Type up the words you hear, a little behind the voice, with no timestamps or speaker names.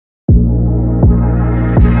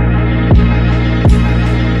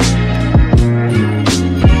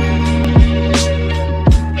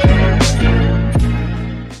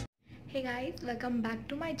welcome back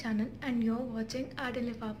to my channel and you're watching Art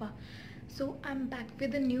and Lifafa. So I'm back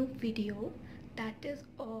with a new video that is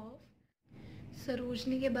of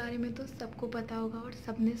Sarojini के बारे में तो सबको पता होगा और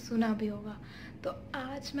सबने सुना भी होगा। तो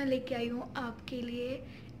आज मैं लेके आई हूँ आपके लिए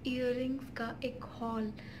इयररिंग्स का एक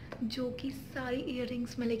हॉल जो कि सारी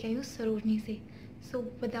इयररिंग्स मैं लेके आई हूँ सरोजनी से। So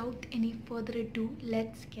without any further ado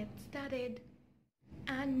let's get started.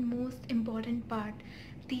 And most important part,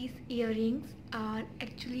 these earrings are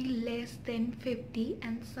actually less than 50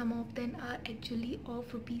 and some of them are actually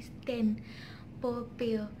of rupees 10 per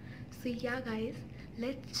pair. So yeah guys,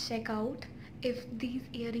 let's check out if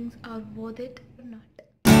these earrings are worth it or not.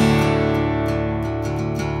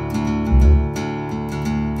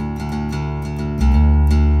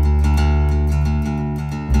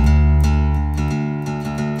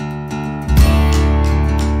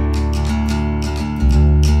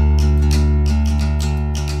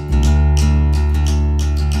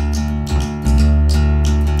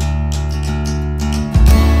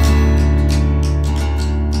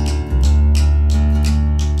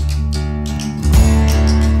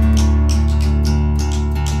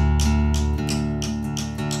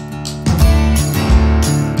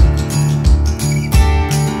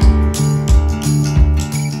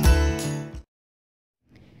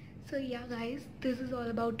 So yeah guys, this is all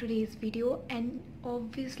about today's video, and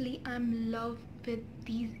obviously I'm in love with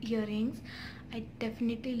these earrings. I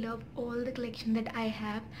definitely love all the collection that I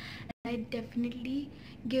have, and I definitely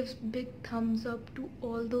gives big thumbs up to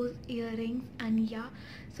all those earrings. And yeah,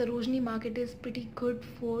 Sarojni market is pretty good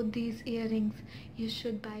for these earrings. You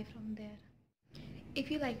should buy from there.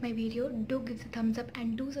 If you like my video, do give a thumbs up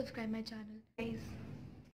and do subscribe my channel guys.